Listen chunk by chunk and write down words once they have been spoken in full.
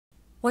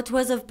What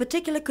was of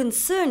particular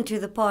concern to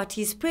the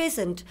parties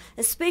present,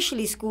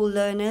 especially school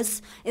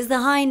learners, is the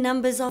high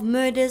numbers of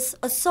murders,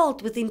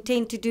 assault with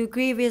intent to do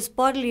grievous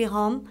bodily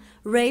harm,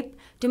 rape,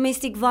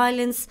 domestic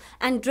violence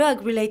and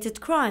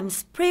drug-related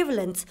crimes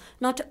prevalent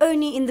not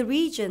only in the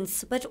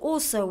regions but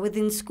also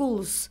within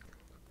schools.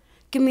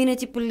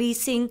 Community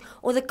policing,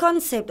 or the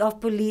concept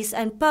of police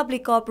and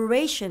public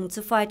cooperation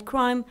to fight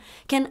crime,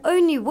 can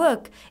only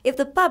work if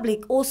the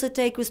public also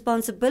take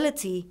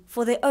responsibility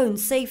for their own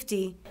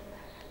safety.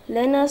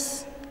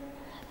 Learners,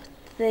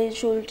 they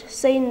should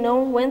say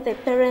no when their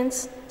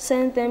parents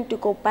send them to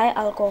go buy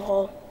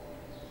alcohol.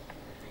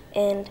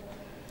 And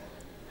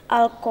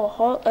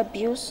alcohol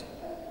abuse,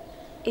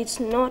 it's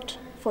not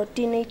for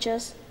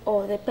teenagers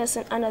or the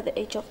person under the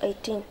age of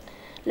 18.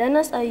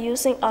 Learners are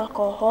using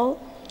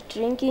alcohol,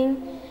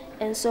 drinking,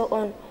 and so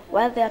on,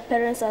 while their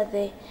parents are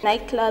there.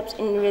 Nightclubs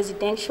in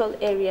residential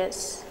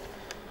areas.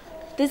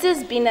 This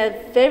has been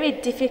a very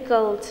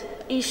difficult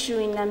issue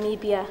in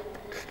Namibia.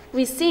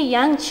 We see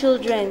young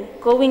children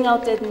going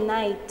out at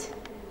night,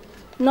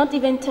 not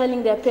even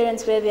telling their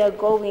parents where they are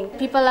going.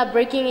 People are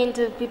breaking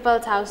into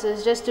people's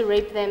houses just to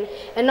rape them.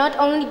 And not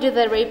only do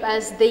they rape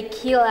us, they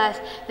kill us.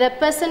 The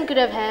person could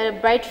have had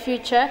a bright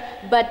future,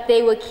 but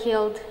they were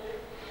killed.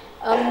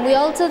 We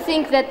also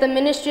think that the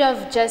Ministry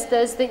of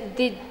Justice,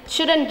 they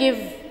shouldn't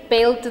give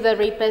bail to the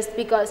rapist,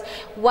 because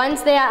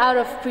once they are out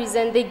of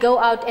prison, they go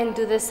out and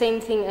do the same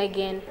thing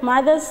again.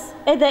 Mothers,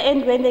 at the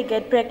end when they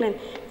get pregnant,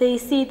 they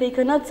see they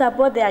cannot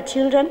support their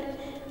children.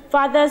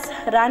 Fathers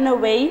run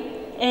away,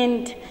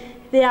 and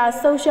there are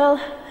social,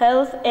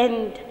 health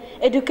and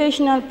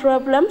educational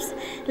problems,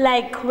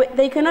 like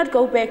they cannot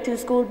go back to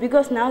school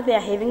because now they are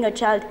having a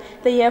child.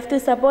 They have to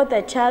support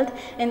their child,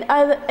 and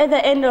at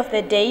the end of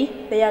the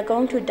day, they are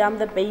going to dump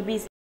the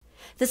babies.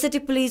 The City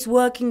Police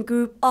Working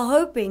Group are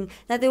hoping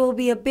that there will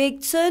be a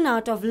big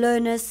turnout of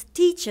learners,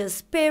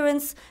 teachers,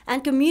 parents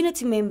and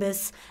community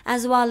members,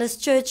 as well as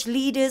church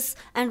leaders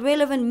and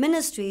relevant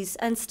ministries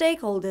and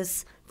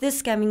stakeholders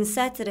this coming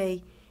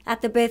Saturday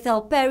at the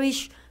Bethel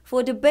Parish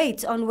for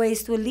debate on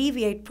ways to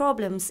alleviate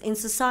problems in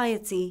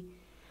society.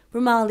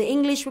 Rhyn, the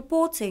English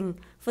reporting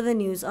for the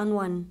News on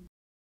One.